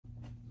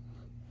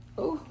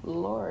Oh,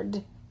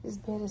 Lord. This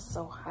bed is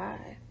so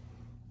high.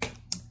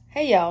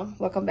 Hey, y'all.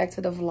 Welcome back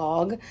to the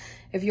vlog.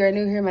 If you are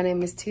new here, my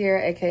name is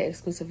Tiara, aka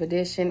Exclusive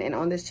Edition. And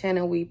on this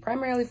channel, we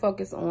primarily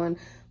focus on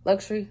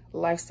luxury,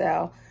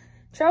 lifestyle,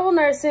 travel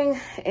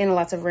nursing, and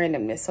lots of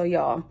randomness. So,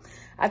 y'all,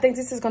 I think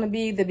this is going to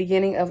be the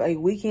beginning of a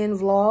weekend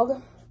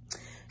vlog.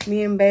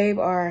 Me and Babe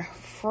are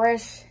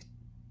fresh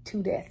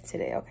to death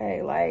today,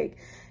 okay? Like,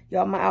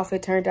 y'all, my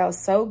outfit turned out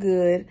so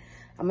good.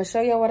 I'm gonna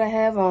show y'all what I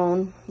have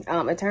on.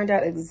 It turned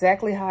out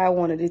exactly how I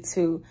wanted it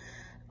to.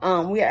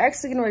 We are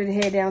actually getting ready to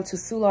head down to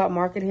Soulard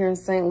Market here in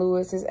St.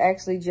 Louis. It's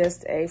actually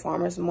just a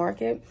farmer's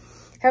market.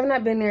 Have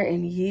not been there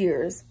in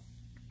years.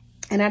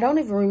 And I don't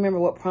even remember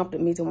what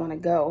prompted me to want to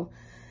go.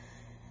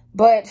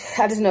 But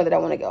I just know that I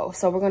want to go.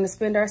 So we're going to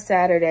spend our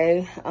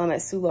Saturday at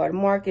Soulard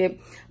Market.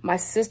 My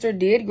sister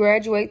did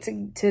graduate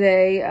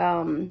today.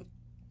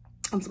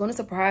 I was going to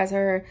surprise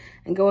her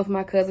and go with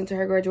my cousin to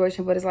her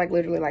graduation, but it's like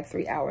literally like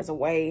 3 hours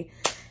away.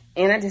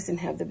 And I just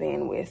didn't have the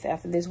bandwidth.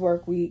 After this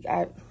work week,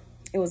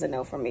 it was a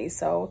no for me.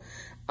 So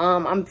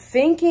I'm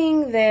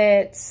thinking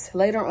that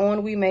later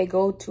on we may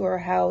go to her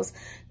house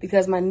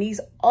because my niece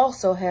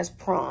also has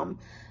prom.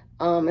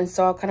 And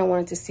so I kind of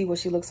wanted to see what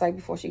she looks like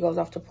before she goes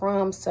off to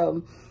prom.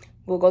 So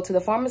we'll go to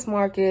the farmer's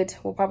market.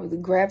 We'll probably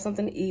grab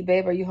something to eat.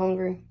 Babe, are you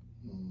hungry?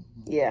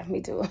 Yeah,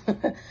 me too.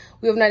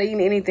 We have not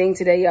eaten anything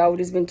today, y'all. We've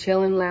just been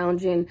chilling,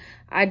 lounging.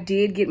 I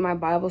did get my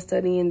Bible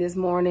study in this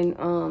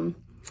morning.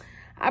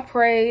 I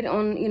prayed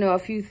on, a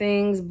few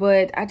things,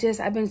 but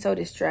I've been so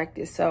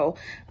distracted. So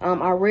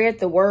I read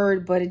the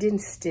word, but it didn't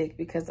stick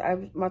because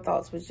my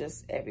thoughts was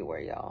just everywhere,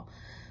 y'all.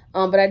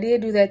 But I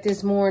did do that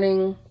this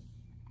morning.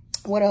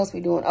 What else we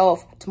doing?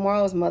 Oh,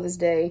 tomorrow is Mother's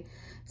Day.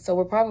 So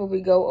we'll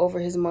probably go over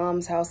his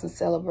mom's house and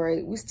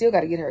celebrate. We still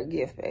got to get her a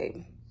gift,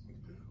 babe.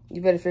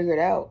 You better figure it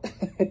out.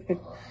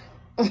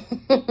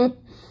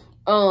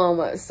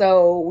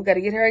 So we got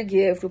to get her a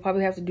gift. We'll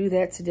probably have to do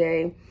that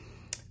today.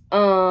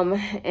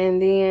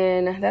 And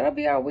then that'll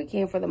be our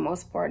weekend for the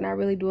most part. Not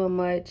really doing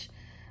much.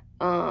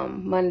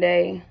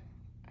 Monday,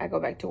 I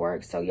go back to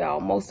work. So y'all,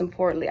 most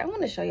importantly, I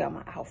want to show y'all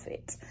my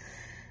outfit.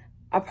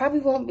 I probably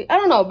won't be, I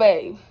don't know,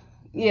 babe.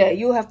 Yeah,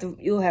 you'll have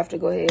to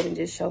go ahead and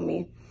just show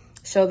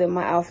them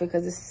my outfit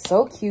because it's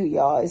so cute,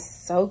 y'all.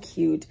 It's so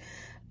cute.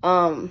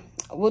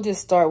 We'll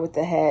just start with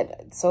the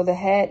hat. So the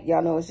hat,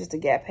 y'all know, it's just a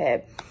Gap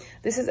hat.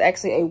 This is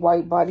actually a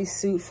white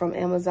bodysuit from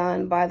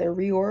Amazon by the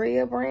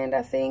Rioria brand,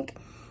 I think.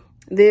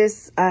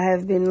 This, I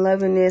have been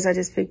loving this. I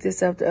just picked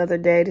this up the other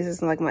day. This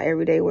is like my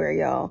everyday wear,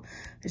 y'all.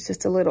 It's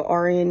just a little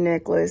Orient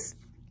necklace.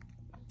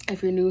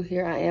 If you're new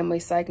here, I am a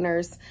psych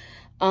nurse.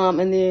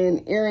 And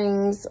then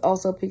earrings,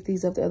 also picked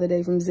these up the other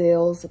day from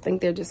Zales. I think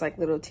they're just like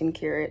little 10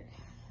 karat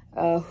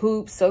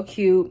hoops, so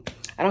cute.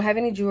 I don't have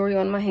any jewelry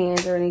on my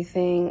hands or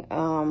anything.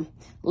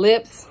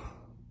 Lips.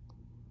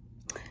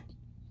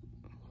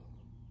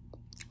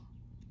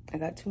 I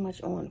got too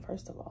much on,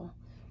 first of all.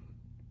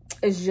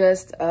 It's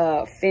just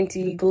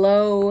Fenty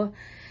Glow.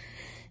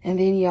 And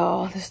then,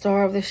 y'all, the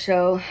star of the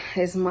show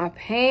is my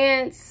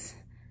pants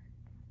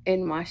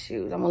and my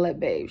shoes. I'm going to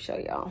let Babe show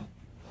y'all.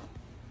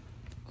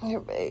 Here,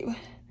 Babe.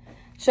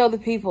 Show the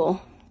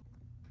people.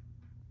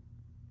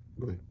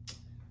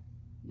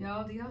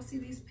 Y'all, do y'all see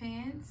these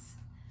pants?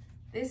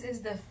 This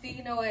is the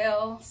Fee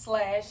Noel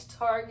 /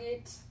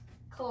 Target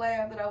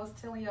collab that I was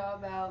telling y'all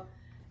about.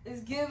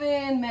 It's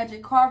giving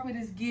Magic Carpet.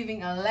 It's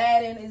giving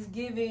Aladdin. It's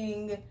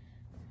giving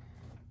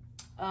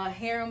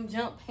harem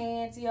jump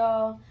pants,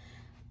 y'all.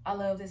 I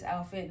love this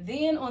outfit.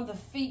 Then on the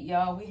feet,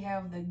 y'all, we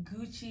have the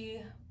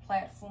Gucci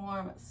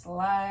platform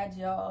slides,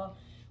 y'all,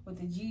 with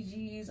the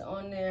GGs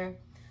on there.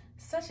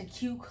 Such a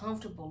cute,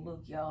 comfortable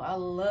look, y'all. I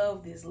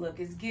love this look.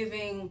 It's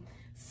giving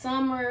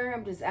summer.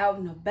 I'm just out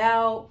and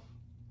about.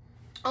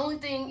 Only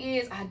thing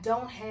is, I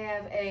don't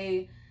have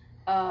a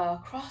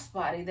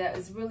crossbody that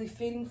is really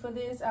fitting for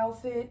this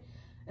outfit.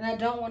 And I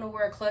don't want to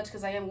wear a clutch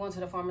because I am going to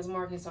the farmer's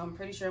market. So I'm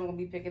pretty sure I'm going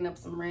to be picking up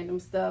some random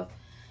stuff.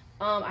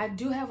 I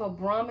do have a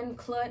Brahmin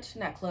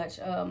crossbody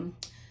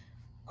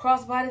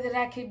that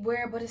I could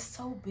wear, but it's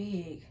so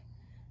big.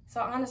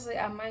 So honestly,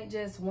 I might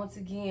just once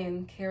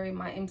again carry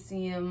my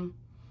MCM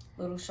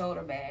little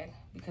shoulder bag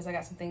because I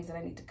got some things that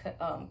I need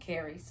to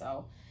carry.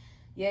 So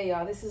yeah,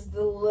 y'all, this is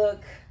the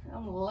look.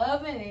 I'm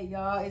loving it,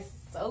 y'all. It's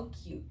so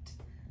cute.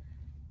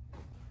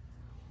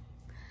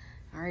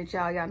 All right,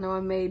 y'all know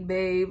I made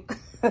Babe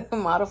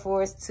Model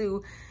Force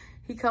 2.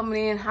 He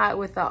coming in hot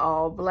with the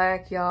all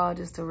black, y'all.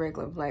 Just a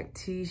regular black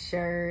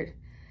t-shirt,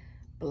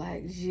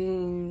 black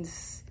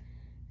jeans,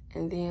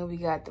 and then we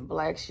got the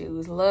black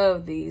shoes.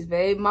 Love these,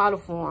 Babe Model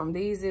Form.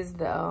 These is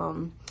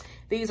the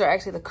these are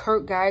actually the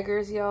Kurt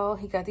Geigers, y'all.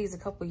 He got these a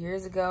couple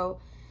years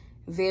ago.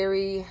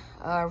 Very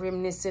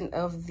reminiscent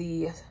of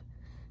the,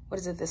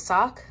 what is it, the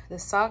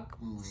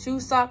shoe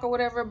sock or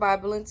whatever by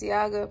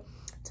Balenciaga.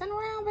 Turn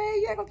around,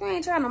 babe. You act like you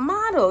ain't trying to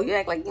model. You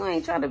act like you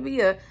ain't trying to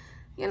be a,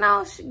 give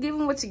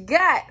them what you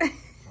got. Trying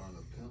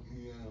to pimp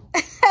me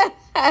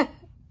out.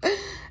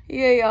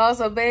 Yeah, y'all.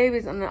 So, Babe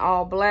is in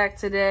all black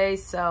today.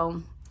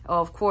 So, oh,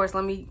 of course,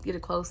 let me get a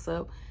close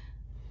up.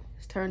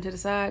 Turn to the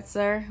side,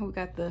 sir. We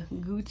got the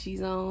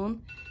Gucci's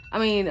on. I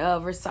mean,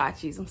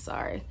 Versace's, I'm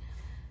sorry.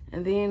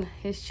 And then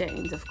his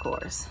chains, of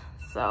course.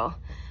 So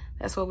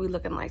that's what we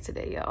looking like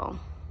today, y'all.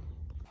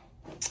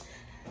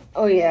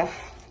 Oh yeah,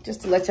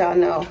 just to let y'all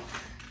know,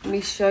 let me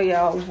show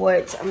y'all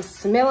what I'm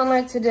smelling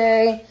like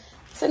today.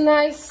 It's a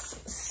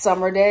nice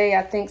summer day.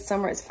 I think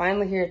summer is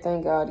finally here,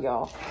 thank God,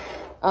 y'all.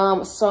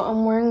 So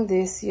I'm wearing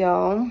this,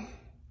 y'all.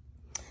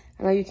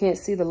 I know you can't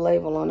see the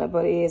label on it,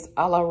 but it is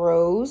A La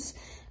Rose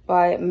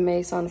by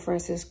Maison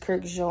Francis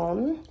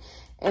Kurkdjian.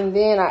 And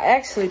then I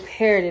actually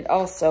paired it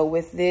also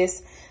with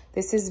this.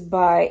 This is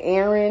by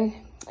Erin,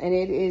 and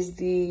it is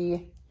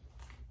the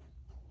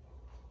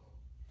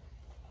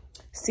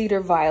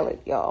Cedar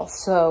Violet, y'all.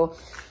 So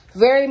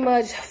very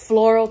much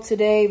floral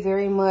today,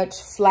 very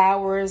much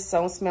flowers.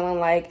 So I'm smelling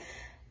like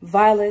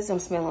violets, I'm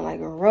smelling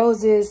like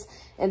roses.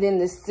 And then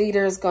the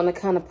cedar is gonna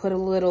kind of put a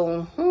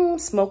little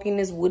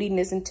smokiness,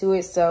 woodiness into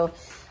it. So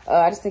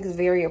I just think it's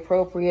very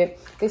appropriate.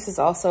 This is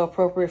also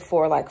appropriate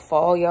for like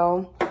fall,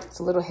 y'all. It's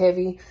a little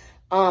heavy.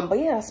 But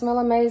yeah, I smell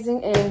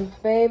amazing. And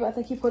babe, I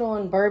think you put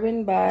on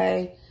Bourbon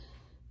by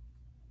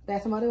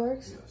Bath & Body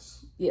Works?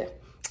 Yes. Yeah.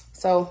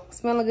 So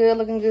smelling good,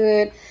 looking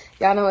good.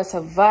 Y'all know it's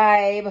a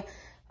vibe.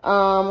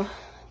 I'm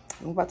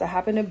about to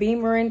hop in the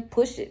Beamer and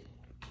push it.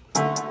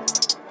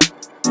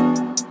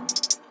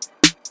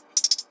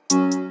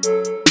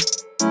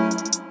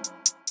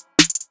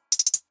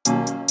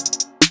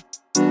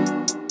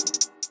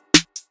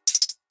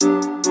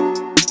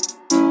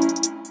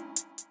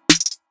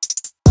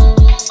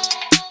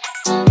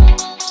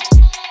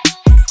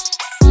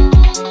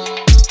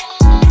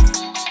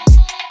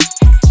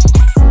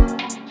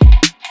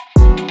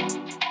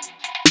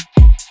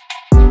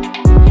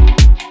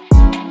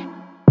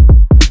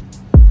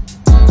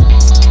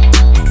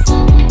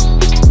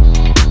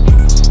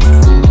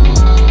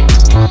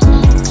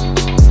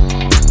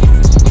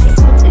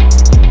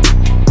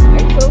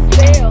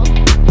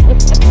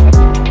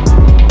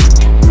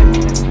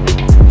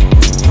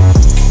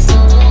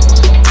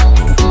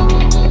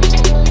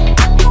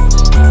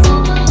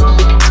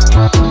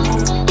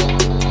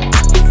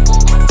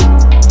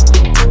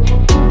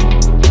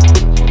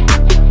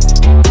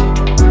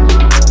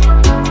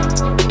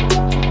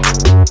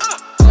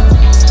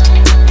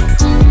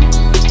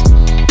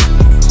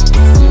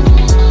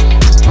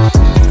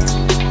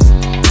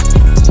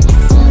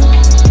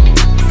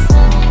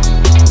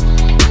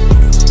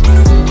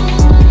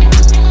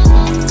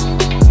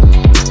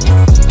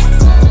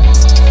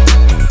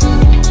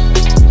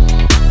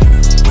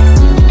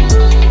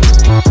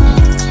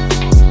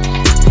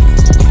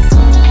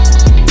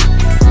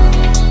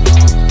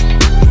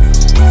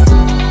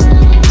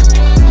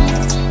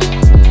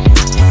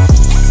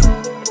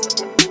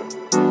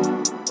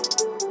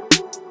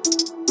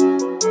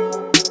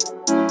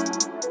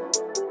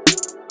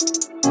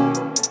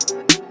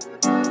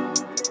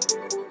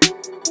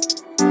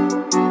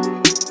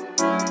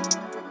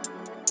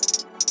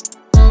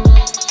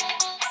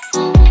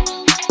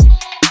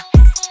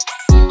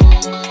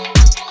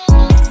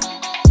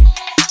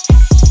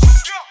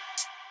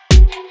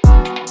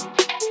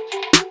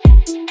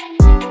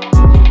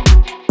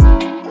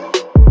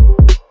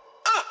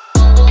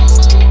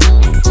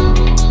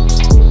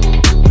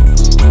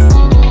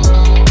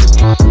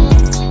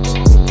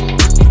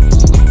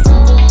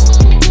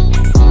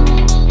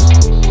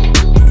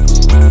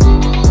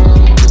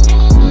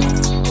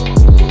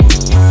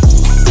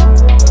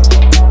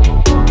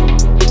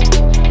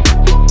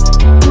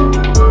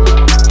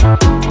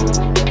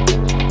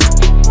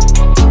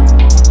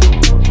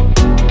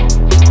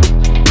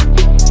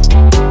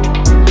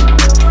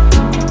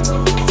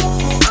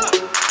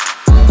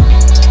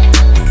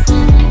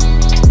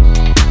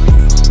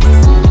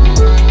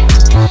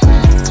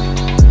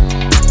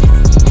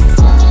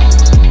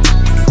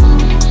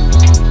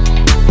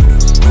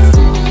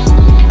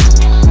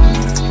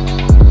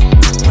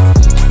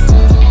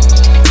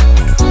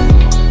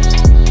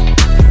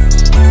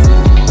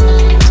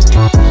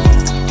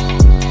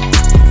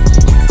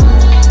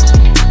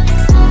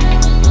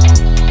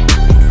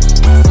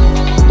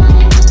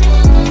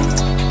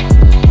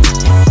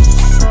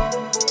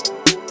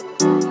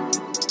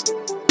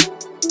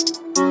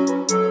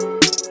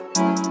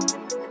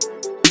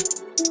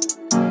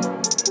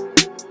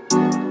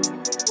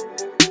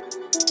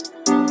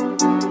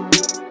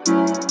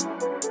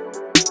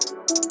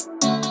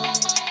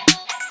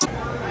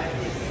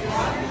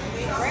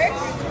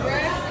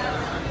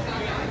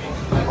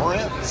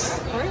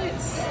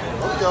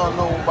 Y'all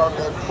know about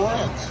that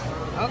Prince.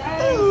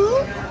 Okay.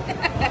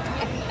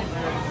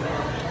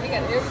 We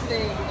got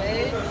everything,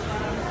 babe.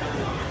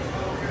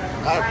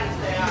 I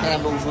have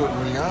candles with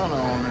Rihanna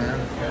on there.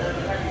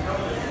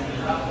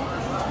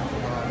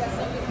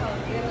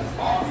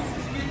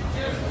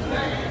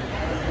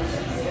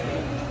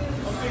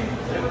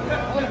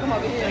 I want to come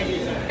over here.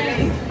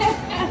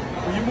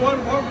 Well, you're more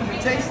than welcome to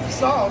taste the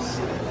sauce.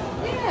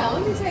 Yeah,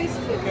 let me taste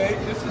it. Okay,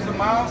 this is a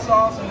mild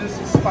sauce and this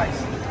is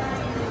spicy.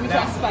 We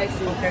try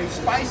spicy. Okay,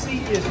 spicy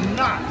is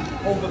not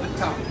over the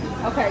top.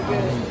 Okay,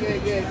 good.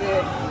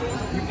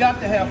 You You got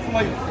to have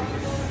flavor.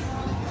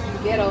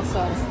 Ghetto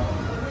sauce.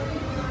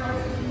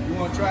 You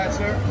want to try it,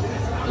 sir?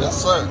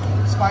 Yes, sir.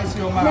 Spicy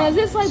or mild? Now, is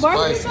this like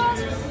barbecue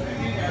Spicy. sauce?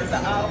 It's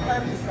an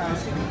all-purpose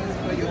sauce. You can use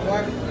for your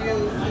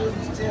barbecue,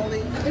 soups,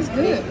 chili, It's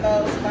good.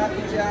 meatloaf,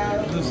 sloppy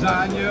joe.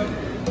 Lasagna,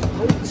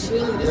 Oh,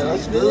 chili. This Yeah,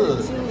 is that's good.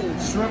 Chili.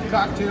 shrimp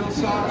cocktail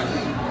sauce. I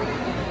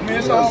mean,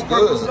 it's Yeah, all that's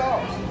purpose good.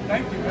 sauce.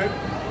 Thank you, baby.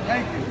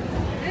 Thank you.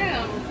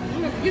 Damn. I'm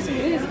gonna have to get some of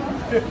this.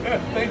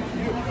 Thank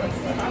you.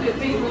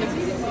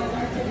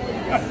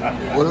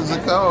 What is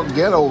it called?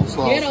 Ghetto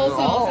sauce. Ghetto sauce.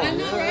 Oh, I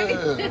know, right?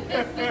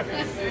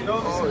 yeah.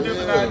 Those are some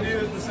different yeah.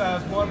 ideas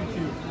besides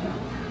barbecue.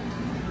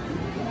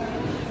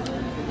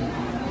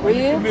 Are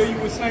you Ribs? familiar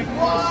with St. Louis?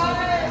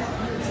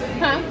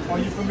 Huh? Are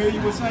you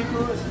familiar with St.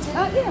 Louis?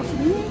 Yeah.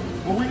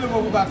 Well, we live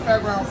over by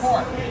Fairground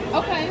Park.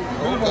 Okay.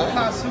 We live on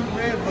High Suit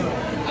Redbud.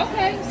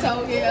 Okay. So,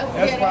 yeah.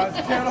 That's ghetto. why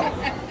it's ghetto.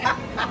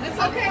 That's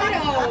okay,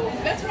 though.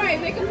 That's right.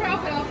 Make a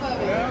profit off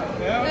of it.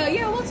 Yeah.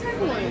 Yeah, we'll take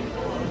one.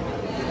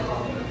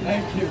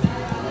 Thank you.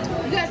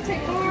 You guys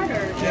take card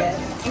or? Yes.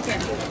 Okay.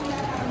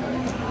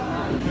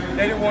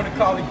 They didn't want to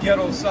call it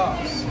ghetto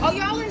sauce. Oh,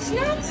 y'all in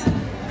Snooks?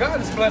 God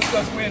has blessed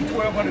us. We're in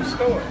 1,200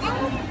 stores.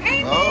 Oh,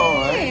 amen.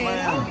 Oh,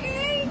 amen.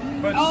 Okay.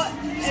 But Oh,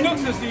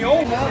 Snooks is the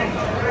only one.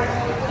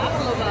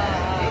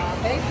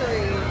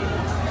 Bakery.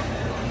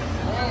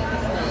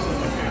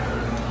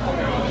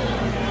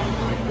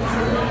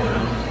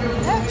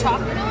 Is that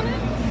chocolate on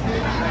it?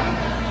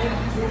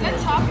 Is that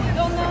chocolate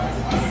on those?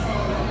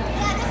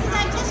 Yeah, this is,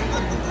 I just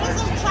put the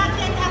drizzled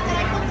chocolate after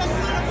I put the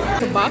syrup.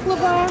 The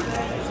baklava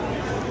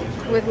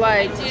with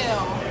like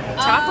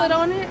chocolate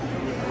on it.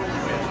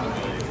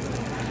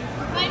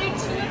 I do 2 of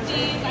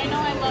these. I know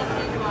I love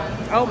these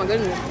ones. Oh my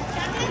goodness.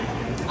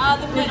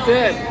 The middle It's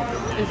good.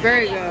 here. It's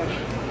very good.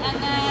 And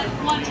then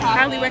 1 chocolate.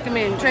 Highly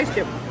recommend. Trace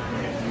chip.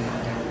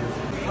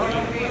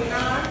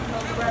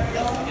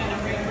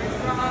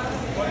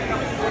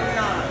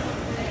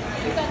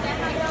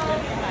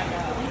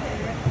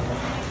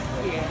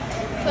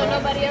 So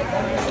nobody else?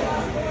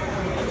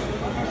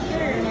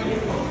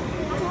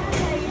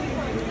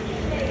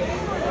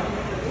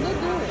 Look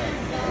good.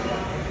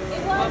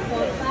 It was.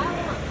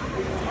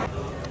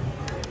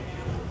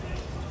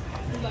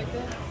 You like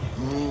that?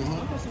 Mm-hmm.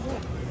 How much is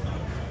that?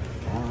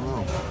 I don't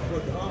know.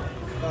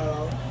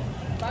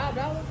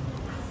 $5?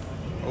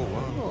 Oh,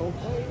 wow. Oh,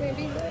 well, you can't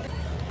beat that.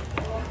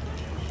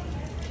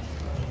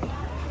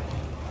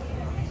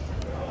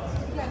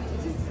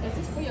 Is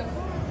this for your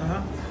car?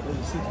 Uh-huh. Those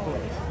are $6.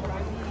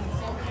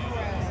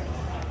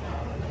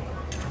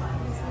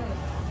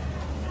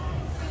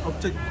 I'll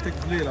take the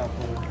lid out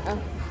for you.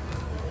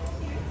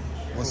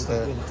 What's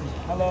that?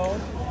 Hello?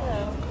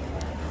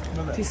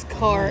 These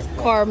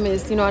car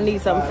mist. You know, I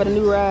need something for the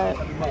new ride.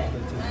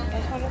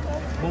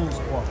 Moon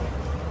Sparkle.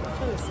 I'm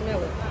trying to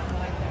smell it.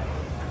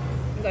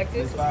 You like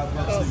this? $5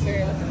 Oh,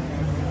 fair.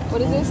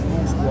 What is this?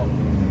 Moon Sparkle.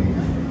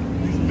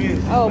 These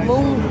bids. Oh,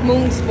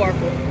 moon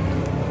sparkle.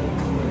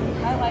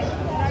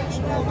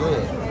 Smell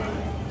good.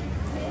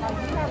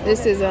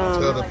 This is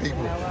Tell the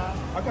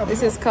people.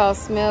 this is called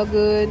Smell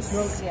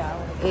Goods.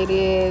 It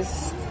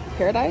is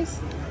Paradise.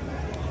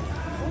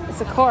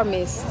 It's a car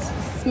mist.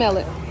 Smell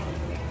it.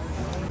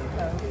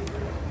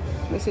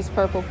 This is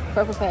purple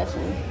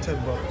passion.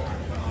 $10.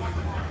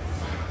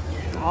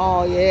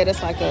 Oh yeah,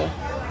 that's like a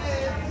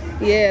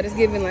that's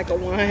giving like a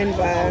wine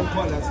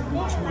vibe. That's a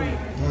good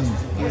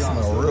 20. That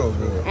smells real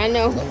good. I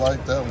know. I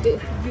like that one.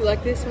 You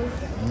like this one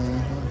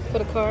for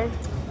the car?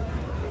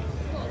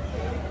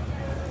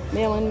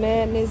 Melon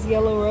Madness,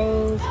 Yellow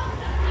Rose,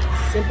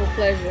 Simple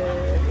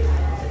Pleasure.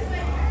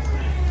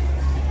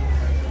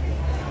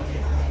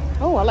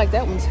 Oh, I like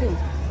that one too.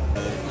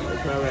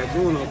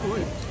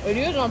 It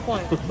is on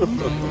point.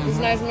 This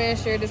nice man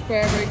shared this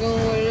crab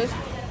ragoon with us.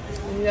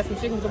 And we got some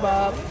chicken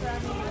kebab,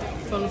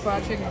 some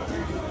fried chicken.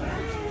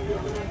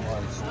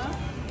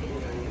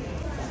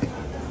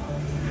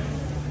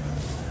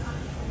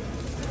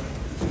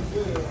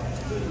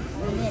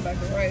 I'm going back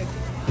to right.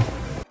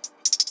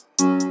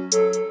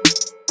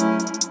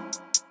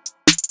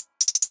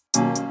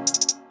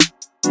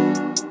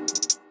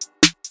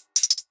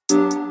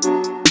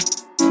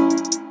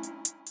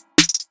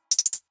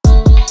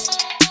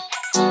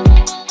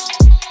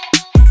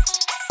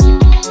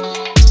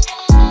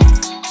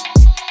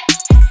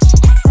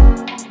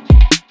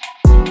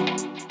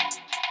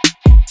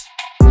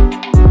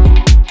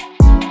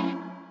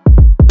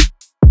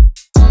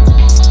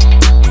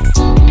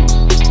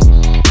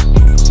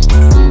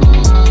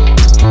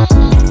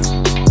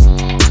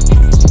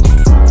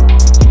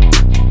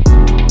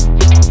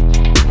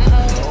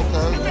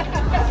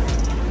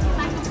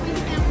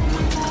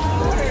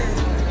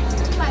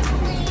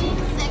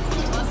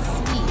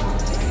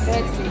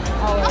 Sexy.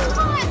 Always. Of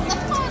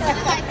course, I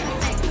like the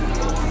sex.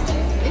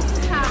 This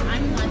is how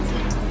I'm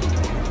wanted.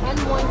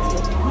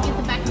 Unwanted. You get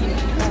the back of it.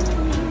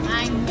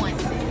 I'm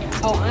wanted.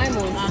 Oh, I'm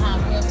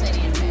wanted. Real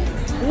steady and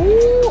fast.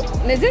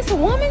 Ooh, is this a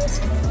woman's?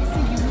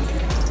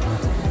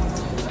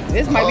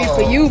 This might be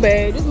for you,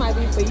 babe. This might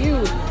be for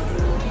you.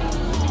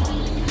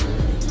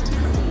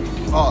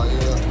 Oh,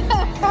 yeah.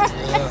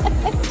 Yeah.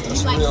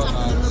 That's Like real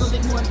something a little nice.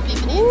 bit more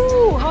feminine.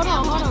 Ooh, hold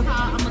on, hold on.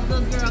 I'm a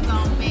good girl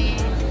gone bad.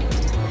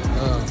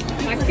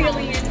 By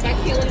Killian.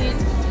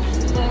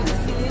 Love to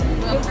see it.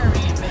 Real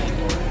Korean,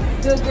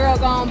 baby. Good girl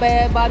gone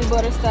bad, body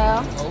butter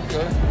style.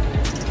 Okay.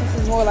 This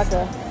is more like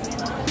a.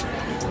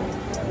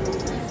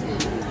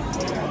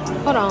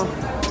 Hold on.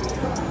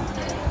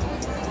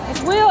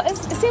 It's real. It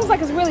seems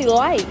like it's really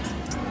light.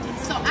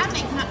 So I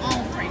make my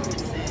own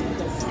fragrances.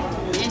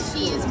 And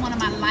she is one of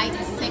my light,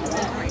 sexy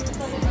fragrances.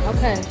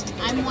 Okay.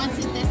 I'm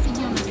wanted that's a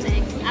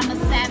unisex. I'm a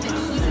savage.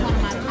 She's one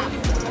of my top.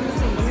 Let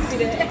me see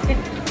that.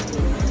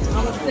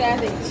 I'm a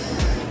savage.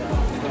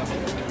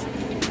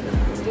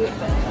 Do it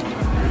fast.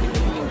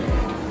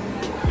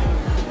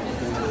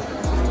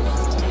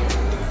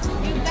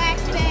 You back,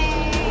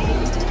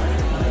 babe.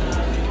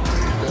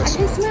 I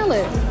can smell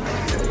it.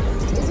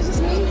 Is it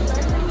just me?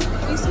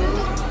 You smell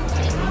it?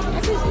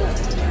 I can smell it.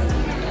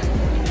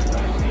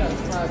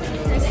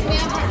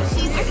 Smell her.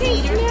 She's I can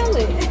sweeter. smell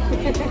it.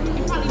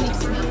 You probably need to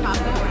smell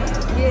proper.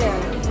 Yeah.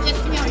 Just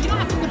smell. You don't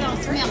have to put it on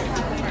smell it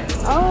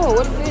first. Oh,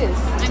 what is this?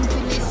 I'm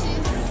delicious.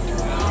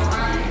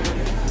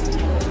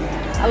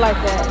 I like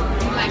that.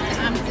 You like the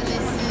I'm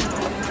delicious.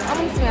 I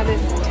want to smell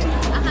this.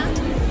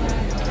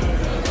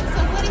 So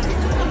what if you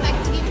come back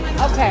to get my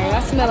Okay, I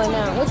smell it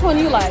now. Which one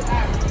you like? The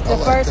I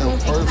like first that one?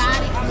 first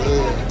exotic? one.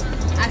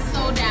 Yeah. I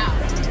sold out.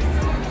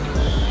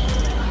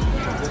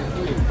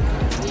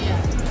 Yeah.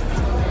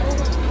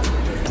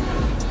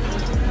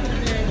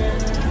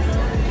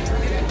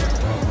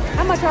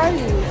 How much are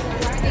you?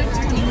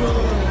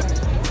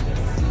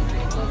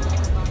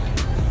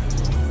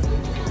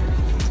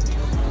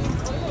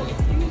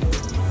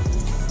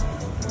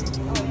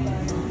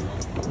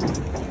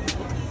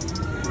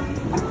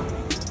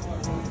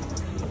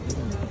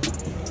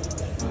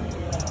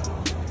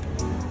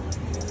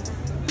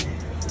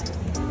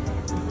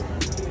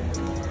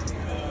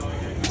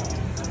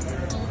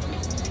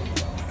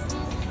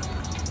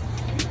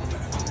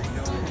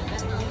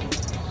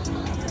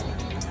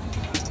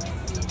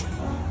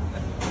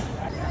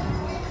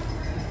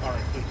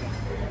 Alright, good thing.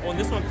 Well,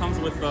 this one comes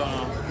with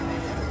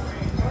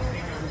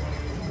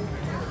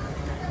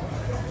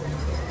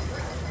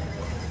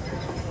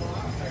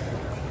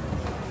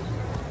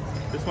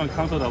this one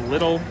comes with a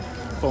little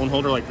phone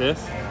holder like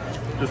this.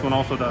 This one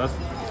also does,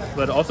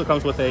 but it also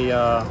comes with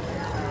a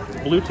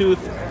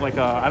Bluetooth, like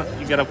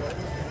you gotta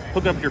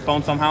hook it up to your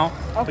phone somehow,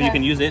 so you Okay.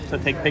 can use it to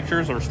take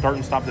pictures or start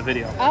and stop the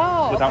video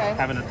Oh, without okay.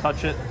 having to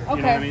touch it. Okay.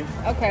 You know what I mean?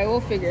 Okay, we'll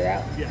figure it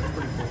out. Yeah, it's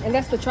pretty cool. And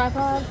that's the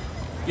tripod?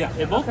 Yeah,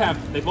 they both have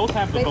the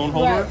They- phone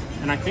holder, right.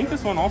 and I think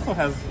this one also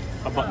has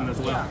a button as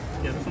well.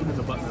 Yeah, this one has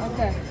a button as well.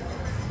 Okay.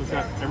 So it's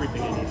got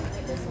everything you need.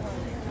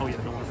 Oh yeah,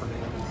 don't want to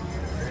forget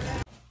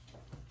that.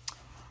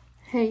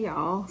 Hey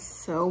y'all,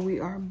 so we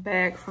are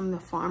back from the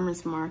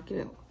farmer's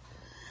market.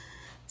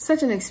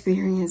 Such an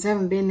experience. I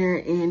haven't been there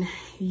in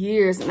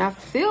years, and I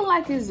feel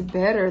like it's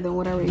better than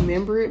what I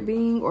remember it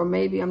being, or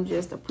maybe I'm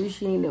just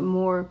appreciating it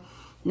more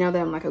now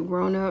that I'm like a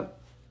grown-up.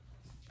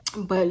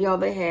 But y'all,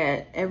 they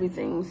had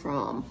everything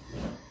from,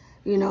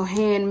 you know,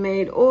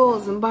 handmade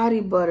oils and body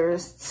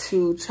butters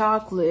to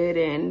chocolate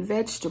and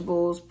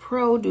vegetables,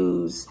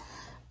 produce,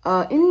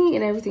 any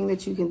and everything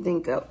that you can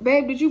think of.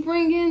 Babe, did you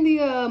bring in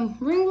the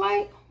ring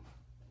light?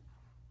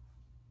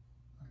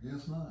 I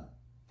guess not.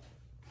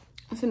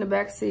 It's in the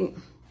back seat.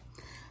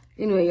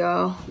 Anyway,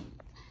 y'all,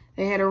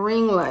 they had a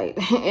ring light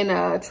and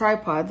a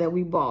tripod that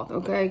we bought,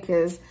 okay?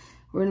 Because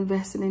we're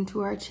investing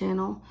into our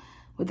channel.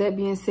 With that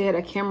being said,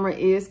 a camera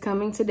is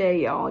coming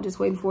today, y'all. Just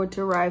waiting for it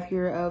to arrive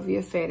here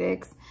via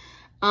FedEx.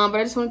 But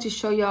I just wanted to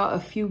show y'all a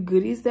few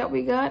goodies that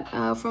we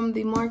got from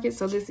the market.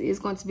 So this is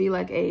going to be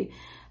like a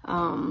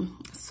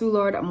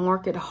Soulard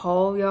market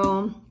haul,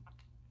 y'all.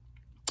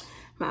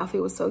 My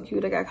outfit was so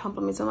cute. I got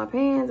compliments on my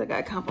pants. I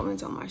got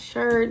compliments on my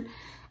shirt.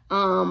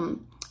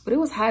 But it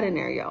was hot in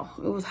there, y'all.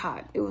 It was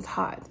hot. It was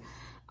hot.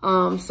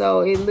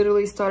 So it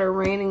literally started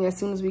raining as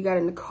soon as we got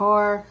in the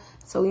car.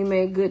 So we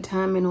made good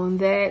timing on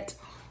that.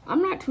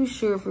 I'm not too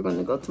sure if we're going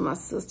to go to my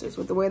sister's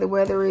with the way the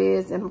weather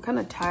is. And I'm kind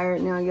of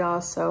tired now,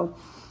 y'all. So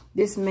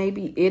this may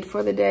be it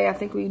for the day. I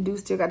think we do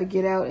still got to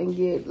get out and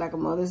get like a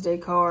Mother's Day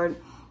card.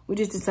 We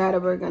just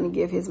decided we're going to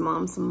give his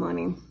mom some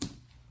money.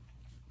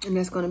 And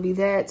that's going to be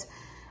that.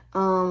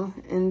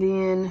 And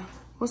then,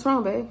 what's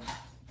wrong, babe?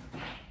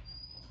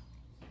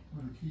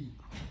 Where's the key?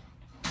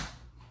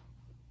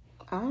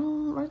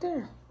 Right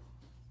there.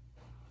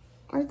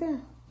 Right there.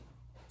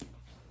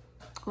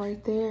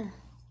 Right there.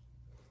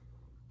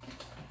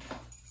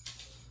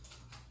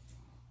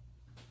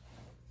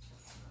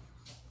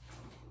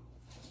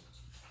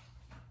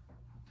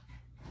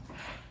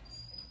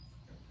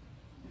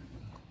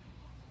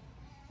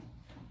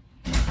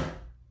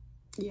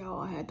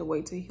 Y'all, I had to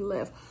wait till he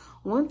left.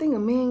 One thing a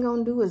man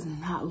gonna do is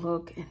not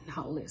look and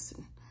not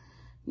listen.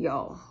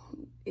 Y'all,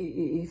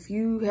 if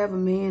you have a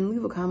man,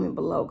 leave a comment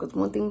below, because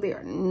one thing they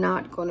are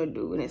not gonna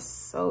do, and it's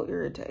so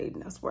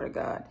irritating, I swear to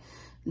God,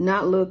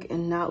 not look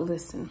and not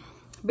listen.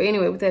 But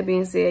anyway, with that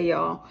being said,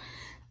 y'all,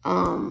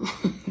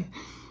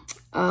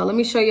 let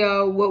me show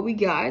y'all what we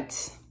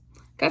got.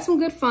 got some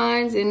good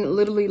finds and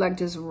literally like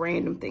just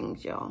random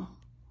things, y'all.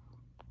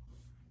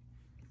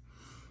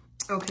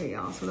 Okay,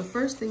 y'all, so the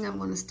first thing I'm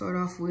going to start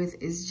off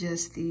with is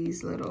just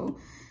these little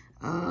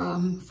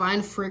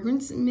fine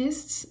fragrance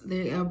mists.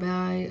 They are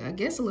by, I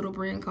guess, a little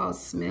brand called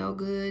Smell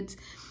Goods.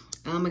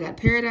 I got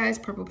Paradise,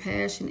 Purple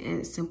Passion,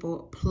 and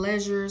Simple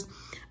Pleasures.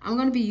 I'm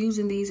going to be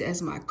using these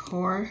as my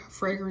car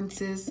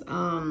fragrances.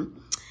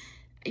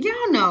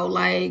 Y'all know,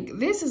 like,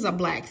 this is a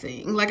black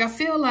thing. Like, I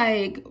feel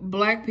like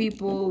black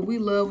people, we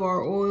love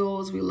our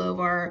oils, we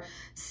love our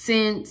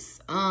scents.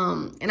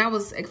 And I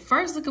was at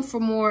first looking for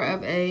more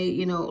of a,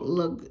 you know,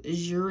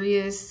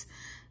 luxurious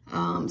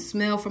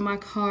smell for my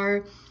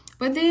car.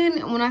 But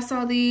then when I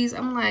saw these,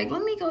 I'm like,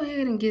 let me go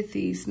ahead and get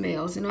these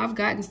smells. You know, I've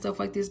gotten stuff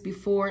like this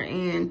before,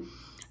 and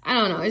I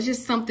don't know, it's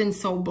just something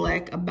so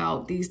black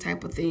about these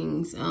type of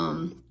things.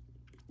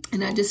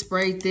 And I just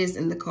sprayed this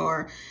in the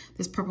car,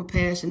 this Purple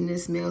Passion.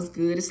 This smells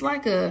good. It's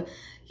like a,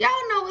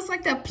 y'all know, it's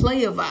like that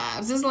player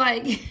vibes. It's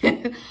like,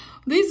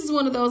 this is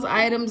one of those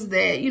items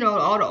that, you know,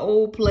 all the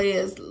old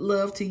players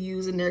love to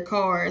use in their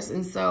cars.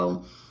 And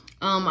so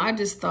I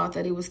just thought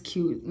that it was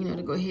cute, you know,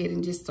 to go ahead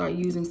and just start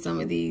using some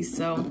of these.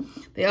 So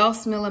they all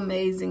smell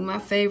amazing. My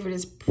favorite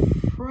is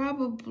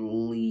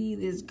probably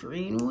this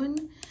green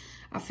one.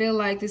 I feel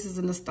like this is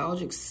a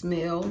nostalgic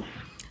smell.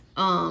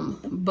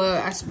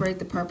 But I sprayed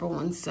the purple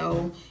one.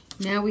 So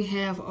now we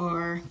have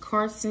our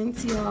car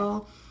scents,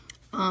 y'all.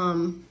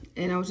 And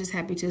I was just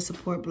happy to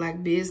support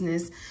black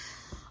business.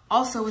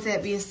 Also, with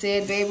that being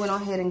said, babe went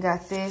on ahead and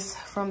got this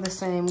from the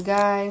same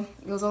guy.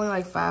 It was only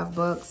like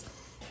 $5.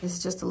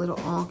 It's just a little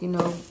onk, you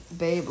know.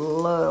 Babe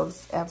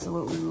loves,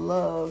 absolutely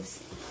loves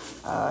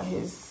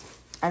his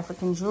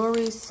African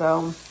jewelry.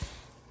 So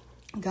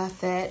got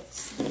that.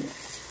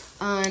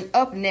 And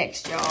up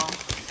next, y'all,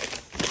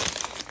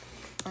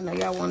 I know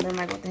y'all wondering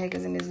like what the heck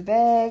is in this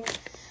bag.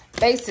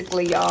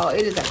 Basically, y'all,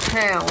 it is a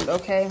pound,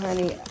 okay,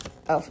 honey,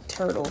 of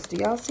turtles. Do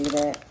y'all see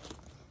that?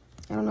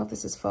 I don't know if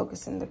this is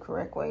focusing the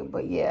correct way,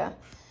 but yeah.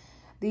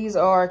 These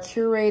are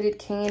curated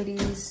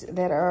candies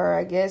that are,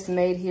 I guess,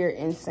 made here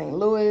in St.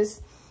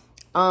 Louis.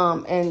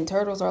 And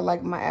turtles are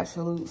like my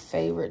absolute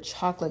favorite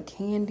chocolate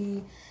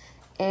candy.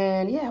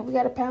 And yeah, we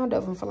got a pound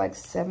of them for like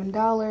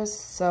 $7.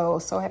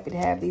 So happy to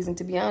have these. And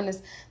to be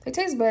honest, they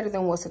taste better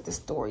than what's at the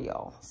store,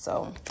 y'all.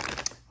 So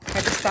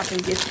had to stop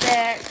and get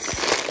that.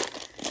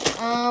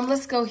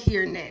 Let's go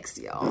here next,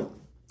 y'all.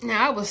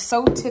 Now, I was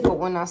so tickled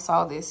when I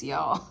saw this,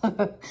 y'all.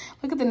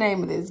 Look at the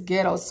name of this,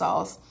 Ghetto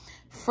sauce.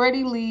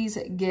 Freddie Lee's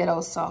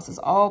Ghetto sauce is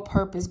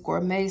all-purpose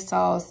gourmet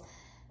sauce.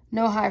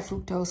 No high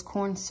fructose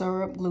corn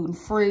syrup,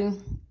 gluten-free.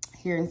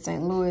 Here in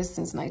St. Louis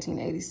since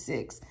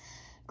 1986.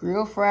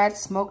 Grilled, fried,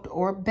 smoked,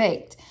 or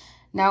baked.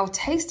 Now,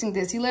 tasting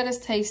this, he let us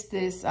taste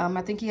this.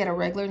 I think he had a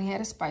regular and he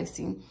had a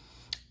spicy.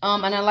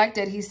 And I like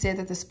that he said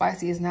that the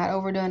spicy is not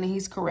overdone, and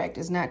he's correct.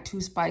 It's not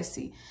too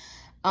spicy.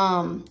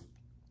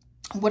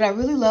 What I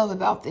really love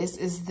about this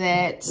is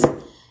that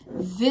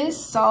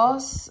this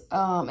sauce,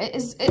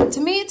 to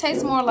me, it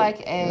tastes more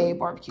like a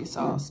barbecue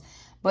sauce,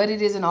 but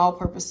it is an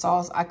all-purpose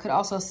sauce. I could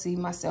also see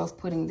myself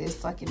putting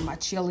this like in my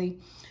chili,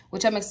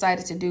 which I'm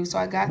excited to do. So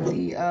I got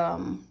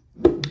the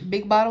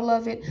big bottle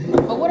of it.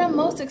 But what I'm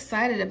most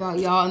excited about,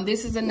 y'all, and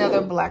this is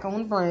another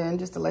black-owned brand,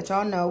 just to let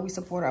y'all know, we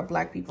support our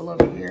black people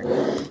over here.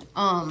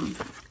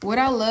 What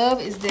I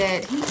love is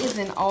that he is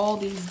in all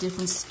these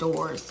different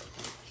stores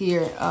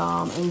here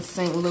in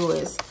St.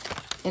 Louis.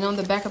 And on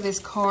the back of this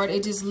card,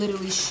 it just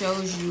literally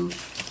shows you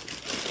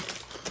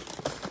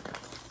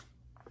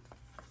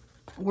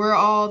where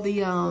all the,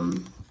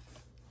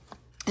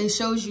 it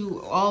shows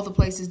you all the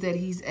places that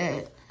he's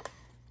at.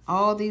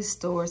 All these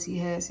stores he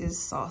has his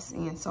sauce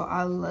in. So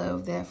I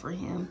love that for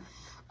him.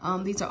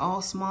 These are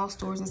all small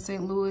stores in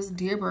St. Louis.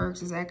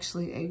 Deerberg's is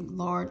actually a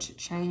large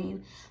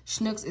chain.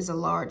 Schnucks is a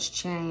large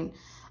chain.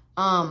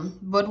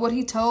 But what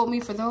he told me,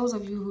 for those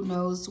of you who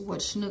knows what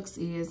Schnucks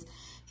is,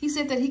 he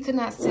said that he could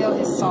not sell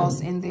his sauce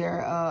in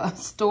their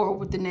store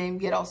with the name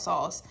Ghetto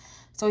sauce.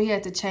 So he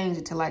had to change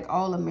it to like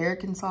All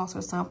American sauce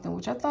or something,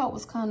 which I thought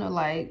was kind of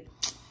like,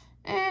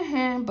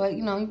 but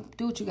you know, you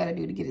do what you got to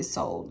do to get it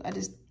sold. I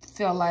just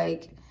felt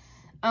like,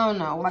 I don't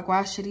know, like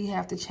why should he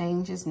have to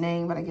change his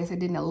name? But I guess it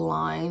didn't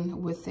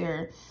align with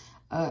their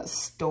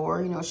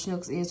store. You know,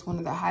 Schnucks is one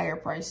of the higher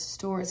priced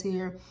stores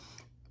here.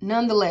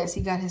 Nonetheless,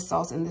 he got his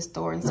sauce in the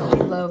store, and so we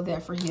love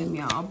that for him,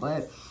 y'all.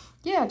 But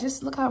yeah,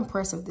 just look how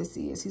impressive this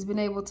is. He's been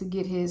able to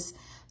get his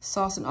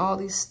sauce in all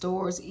these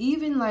stores,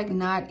 even like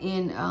not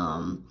in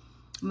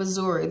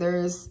Missouri.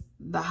 There's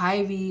the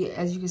Hy-Vee,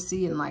 as you can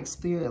see, in like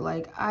Spirit,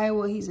 like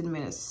Iowa. He's in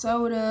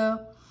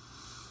Minnesota.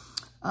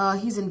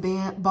 He's in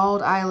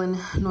Bald Island,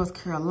 North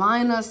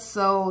Carolina.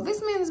 So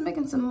this man is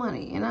making some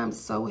money, and I'm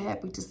so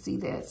happy to see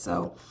that.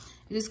 So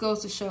it just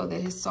goes to show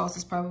that his sauce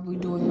is probably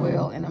doing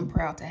well, and I'm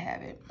proud to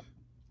have it.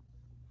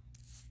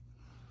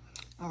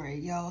 All right,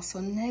 y'all. So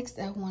next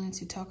I wanted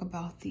to talk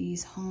about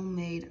these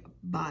homemade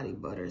body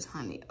butters,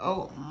 honey.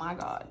 Oh my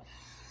God.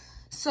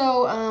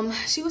 So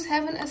she was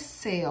having a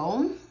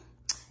sale.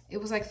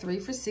 It was like 3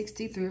 for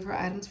 $60, 3 of her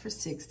items for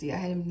 $60. I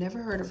had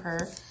never heard of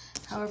her.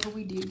 However,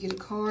 we did get a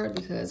card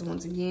because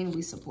once again,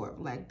 we support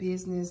Black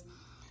business.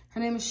 Her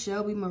name is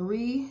Shelby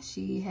Marie.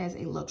 She has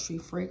a luxury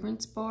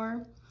fragrance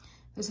bar.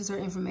 This is her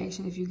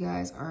information if you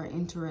guys are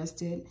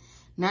interested.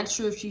 Not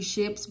sure if she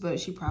ships, but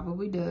she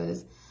probably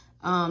does.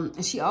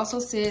 And she also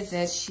said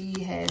that she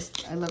has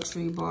a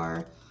luxury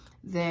bar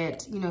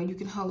that, you know, you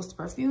can host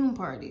perfume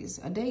parties,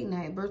 a date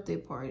night, birthday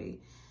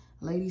party,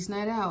 ladies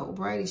night out,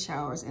 bridal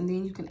showers, and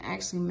then you can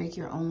actually make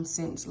your own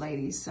scents,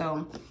 ladies.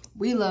 So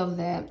we love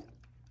that.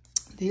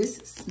 This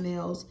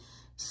smells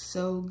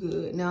so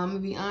good. Now, I'm gonna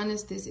be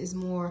honest, this is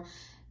more,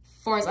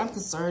 as far as I'm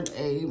concerned,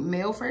 a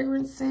male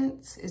fragrance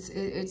scent.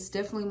 It's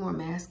definitely more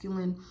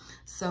masculine.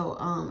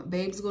 So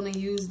babe's gonna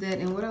use that.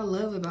 And what I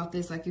love about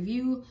this, like if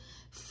you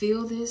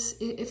feel this,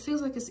 it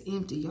feels like it's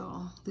empty,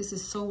 y'all. This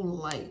is so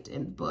light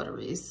and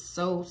buttery. It's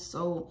so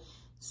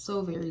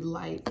very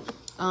light.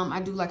 I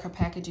do like her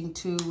packaging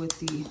too with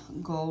the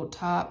gold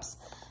tops.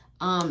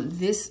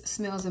 This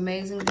smells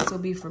amazing. This will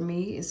be for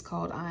me. It's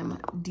called I'm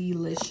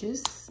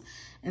Delicious.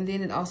 And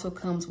then it also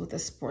comes with a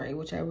spray,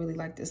 which I really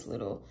like this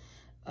little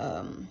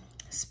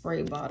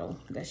spray bottle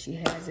that she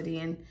has it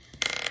in.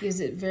 Gives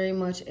it very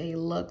much a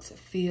luxe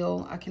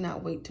feel. I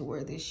cannot wait to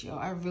wear this, y'all.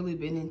 I've really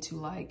been into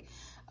like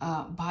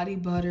body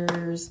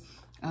butters,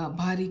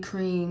 body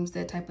creams,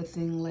 that type of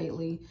thing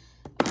lately.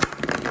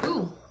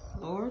 Ooh,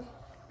 Lord.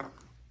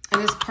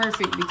 And it's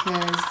perfect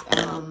because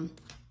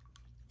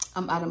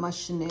I'm out of my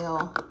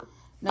Chanel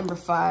No.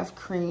 5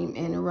 cream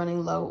and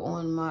running low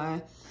on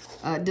my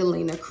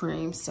Delina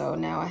cream. So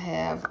now I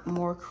have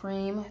more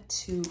cream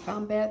to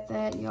combat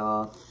that,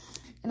 y'all.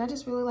 And I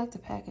just really like the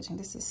packaging.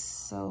 This is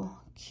so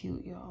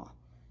cute, y'all.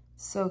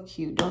 So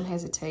cute. Don't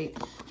hesitate.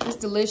 It's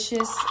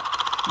delicious.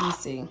 Let me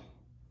see.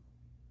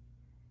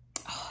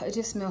 Oh, it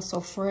just smells so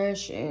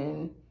fresh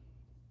and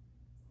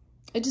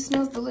it just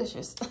smells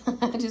delicious.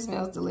 It just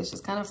smells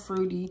delicious. Kind of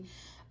fruity.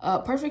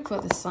 Perfect for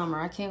the summer.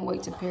 I can't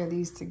wait to pair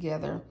these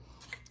together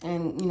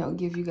and, you know,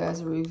 give you guys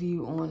a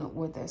review on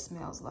what that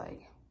smells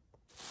like.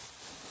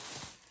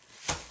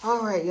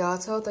 All right, y'all.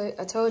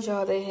 I told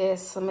y'all they had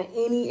some of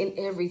any and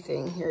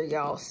everything here,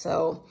 y'all.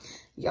 So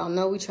y'all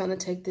know we're trying to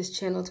take this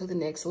channel to the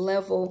next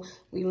level.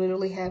 We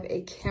literally have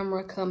a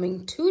camera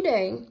coming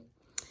today.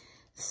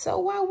 So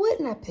why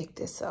wouldn't I pick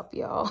this up,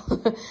 y'all?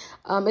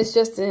 It's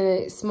just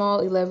a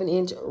small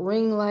 11-inch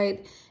ring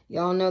light.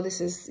 Y'all know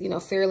this is, you know,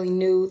 fairly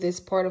new, this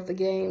part of the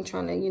game,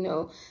 trying to, you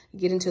know,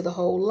 get into the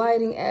whole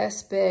lighting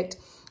aspect.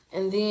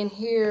 And then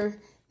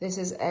here, this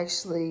is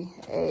actually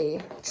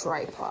a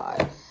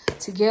tripod.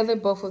 Together,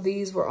 both of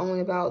these were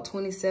only about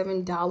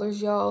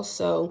 $27, y'all.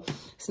 So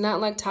it's not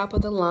like top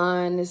of the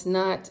line. It's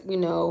not, you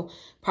know,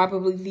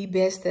 probably the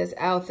best that's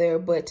out there.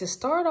 But to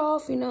start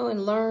off, you know,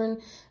 and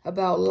learn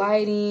about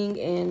lighting,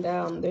 and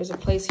there's a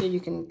place here you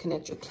can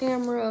connect your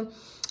camera.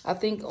 I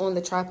think on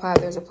the tripod,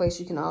 there's a place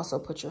you can also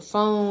put your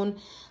phone.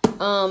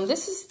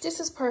 This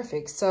is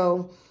perfect.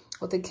 So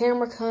with the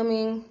camera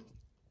coming,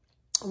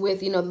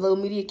 with, you know, the little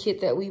media kit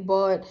that we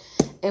bought,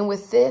 and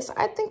with this,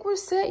 I think we're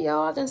set,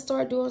 y'all. I can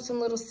start doing some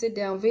little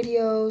sit-down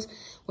videos,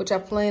 which I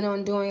plan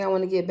on doing. I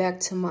want to get back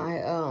to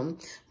my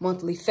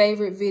monthly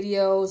favorite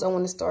videos. I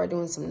want to start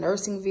doing some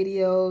nursing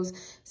videos.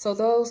 So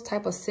those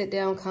type of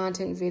sit-down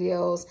content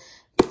videos,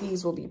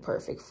 these will be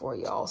perfect for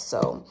y'all.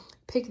 So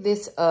pick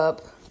this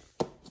up,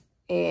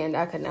 and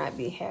I could not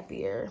be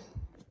happier.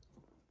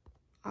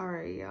 All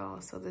right,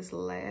 y'all. So this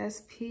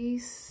last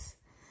piece,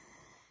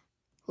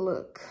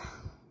 look.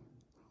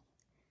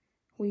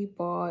 We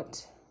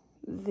bought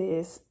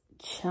this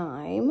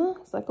chime.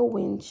 It's like a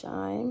wind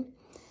chime.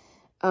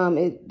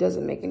 It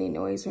doesn't make any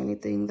noise or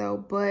anything though,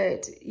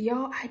 but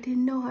y'all, I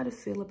didn't know how to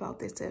feel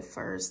about this at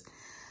first.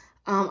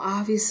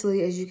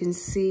 Obviously, as you can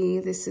see,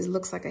 this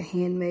looks like a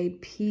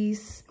handmade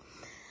piece.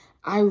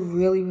 I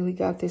really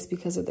got this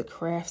because of the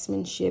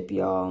craftsmanship,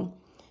 y'all.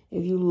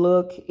 If you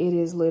look, it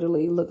is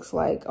literally looks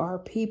like our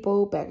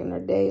people back in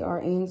their day,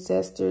 our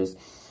ancestors,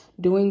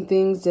 doing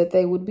things that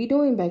they would be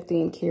doing back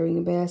then,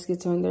 carrying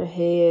baskets on their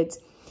heads,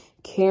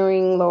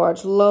 carrying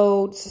large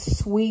loads,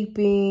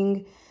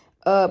 sweeping,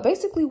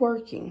 basically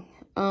working.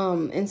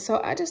 And so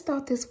I just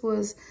thought this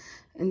was,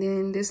 and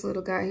then this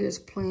little guy here is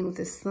playing with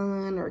his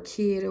son or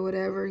kid or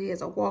whatever. He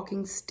has a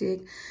walking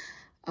stick.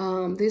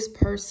 This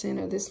person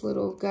or this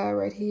little guy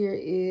right here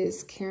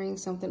is carrying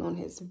something on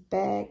his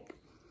back.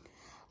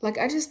 Like,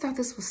 I just thought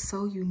this was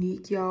so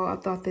unique, y'all. I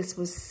thought this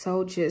was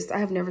so I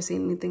have never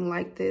seen anything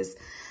like this.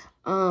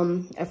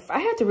 If I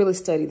had to really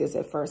study this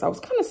at first, I was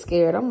kind of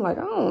scared. I'm like,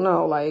 I don't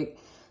know, like,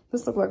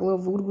 this look like little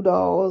voodoo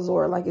dolls,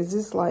 or like, is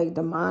this like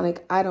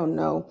demonic? I don't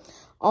know.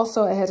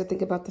 Also, I had to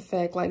think about the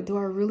fact, like, do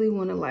I really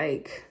want to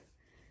like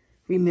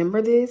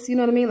remember this? You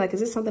know what I mean? Like, is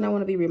this something I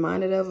want to be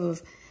reminded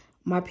of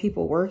my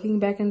people working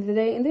back in the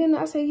day? And then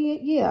I say,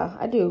 yeah,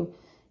 I do.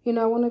 You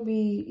know, I want to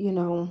be, you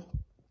know,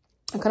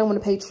 I kind of want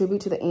to pay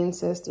tribute to the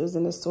ancestors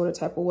in this sort of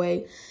type of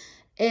way.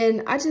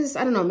 And I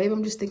don't know, maybe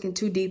I'm just thinking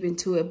too deep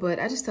into it, but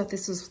I just thought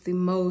this was the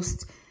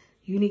most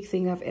unique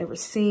thing I've ever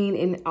seen.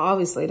 And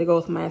obviously, to go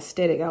with my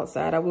aesthetic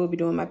outside, I will be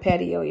doing my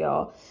patio,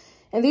 y'all.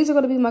 And these are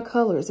going to be my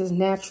colors. It's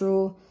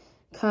natural,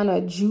 kind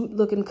of jute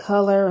looking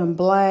color and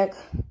black.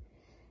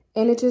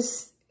 And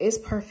it's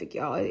perfect,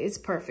 y'all. It's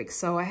perfect.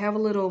 So I have a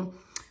little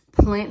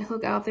plant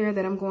hook out there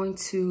that I'm going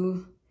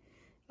to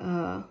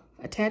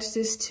attach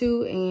this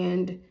to,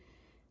 and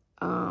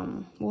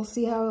we'll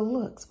see how it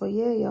looks. But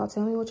yeah, y'all,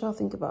 tell me what y'all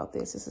think about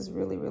this. This is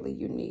really, really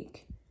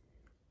unique.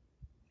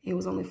 It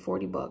was only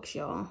 40 bucks,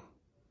 y'all.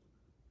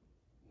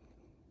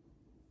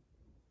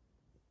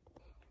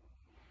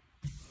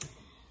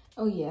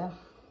 Oh yeah,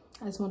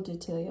 I just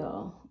wanted to tell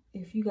y'all,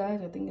 if you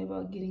guys are thinking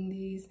about getting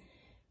these,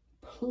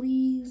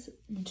 please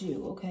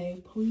do,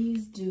 okay?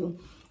 Please do.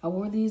 I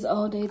wore these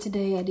all day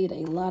today. I did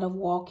a lot of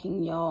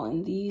walking, y'all,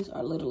 and these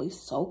are literally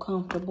so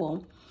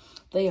comfortable.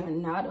 They are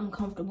not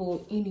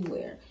uncomfortable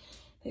anywhere.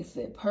 They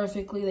fit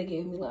perfectly. They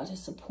gave me lots of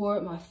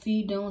support. My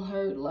feet don't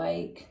hurt.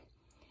 Like,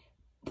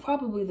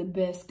 probably the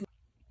best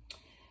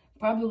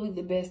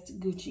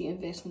Gucci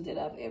investment that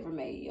I've ever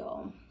made,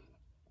 y'all.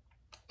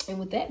 And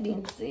with that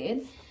being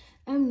said,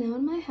 I'm now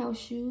in my house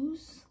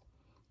shoes.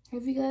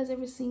 Have you guys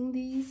ever seen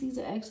these? These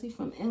are actually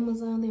from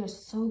Amazon. They are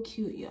so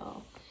cute,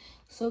 y'all.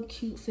 So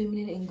cute,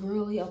 feminine, and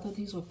girly. I thought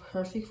these were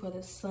perfect for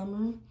the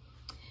summer.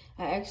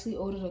 I actually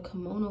ordered a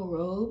kimono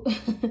robe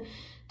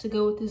to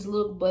go with this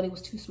look, but it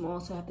was too small,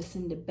 so I have to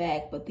send it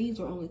back. But these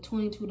were only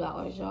 $22,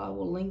 y'all. I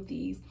will link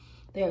these.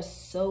 They are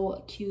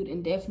so cute,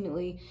 and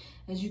definitely,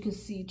 as you can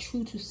see,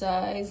 true to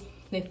size.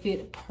 They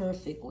fit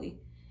perfectly.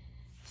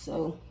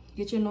 So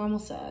get your normal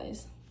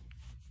size.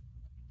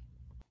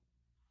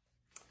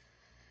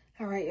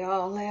 All right,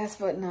 y'all, last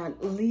but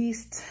not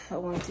least, I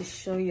wanted to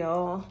show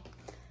y'all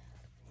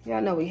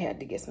know we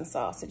had to get some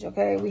sausage,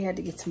 okay? We had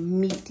to get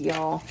some meat,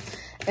 y'all.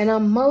 And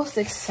I'm most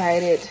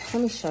excited.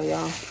 Let me show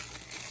y'all.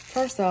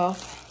 First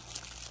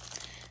off,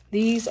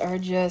 these are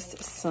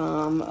just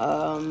some,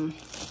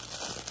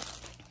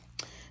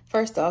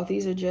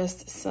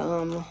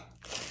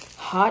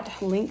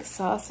 hot link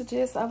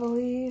sausages, I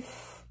believe.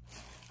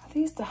 Are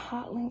these the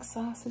hot link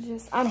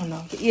sausages? I don't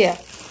know. Yeah.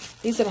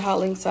 These are the hot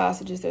link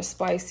sausages. They're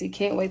spicy.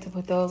 Can't wait to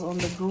put those on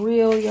the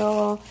grill,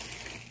 y'all.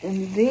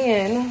 And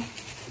then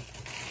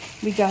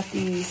we got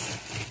these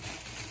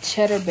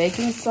cheddar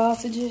bacon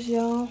sausages,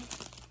 y'all.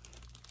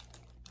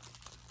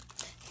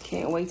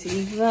 Can't wait to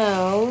eat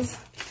those.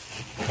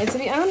 And to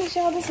be honest,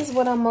 y'all, this is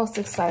what I'm most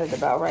excited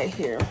about right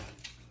here.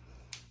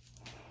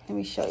 Let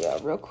me show y'all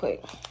real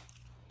quick.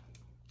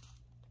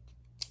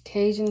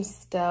 Cajun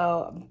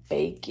style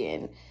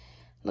bacon.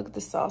 Look at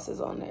the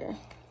sauces on there.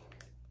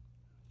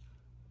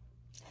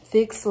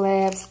 Thick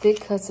slabs,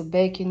 thick cuts of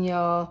bacon,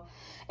 y'all.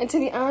 And to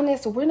be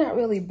honest, we're not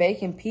really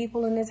bacon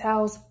people in this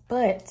house,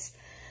 but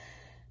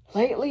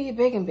lately,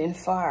 bacon been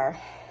fire.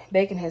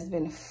 Bacon has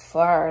been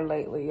fire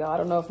lately, y'all. I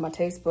don't know if my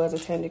taste buds are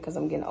changing because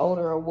I'm getting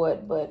older or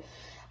what, but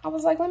I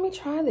was like, let me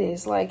try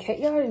this. Like, hey,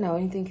 you already know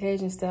anything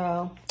Cajun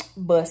style,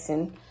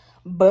 busting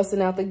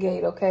out the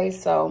gate, okay?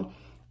 So,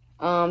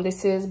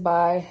 this is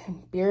by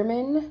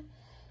Bierman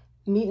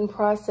Meat and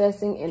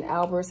Processing in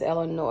Alberts,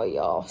 Illinois,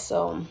 y'all.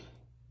 So,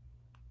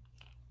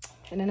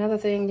 and another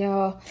thing,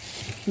 y'all,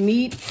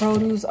 meat,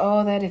 produce,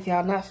 all that, if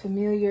y'all not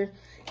familiar,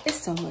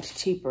 it's so much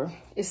cheaper.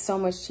 It's so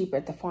much cheaper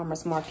at the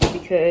farmer's market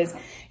because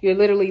you're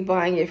literally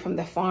buying it from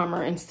the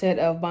farmer instead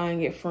of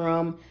buying it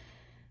from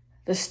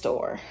the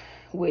store,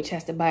 which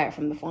has to buy it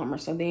from the farmer.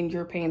 So then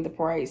you're paying the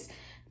price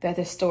that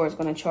the store is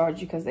going to charge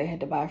you because they had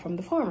to buy it from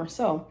the farmer.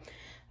 So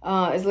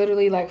it's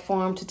literally like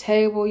farm to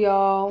table,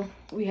 y'all.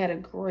 We had a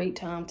great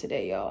time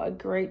today, y'all. A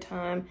great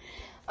time.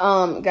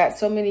 Got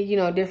so many,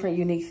 different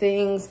unique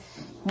things.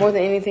 More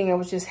than anything, I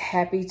was just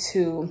happy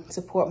to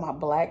support my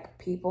Black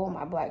people,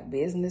 my Black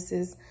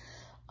businesses.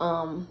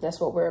 That's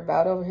what we're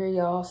about over here,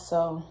 y'all.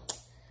 So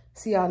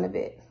see y'all in a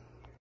bit.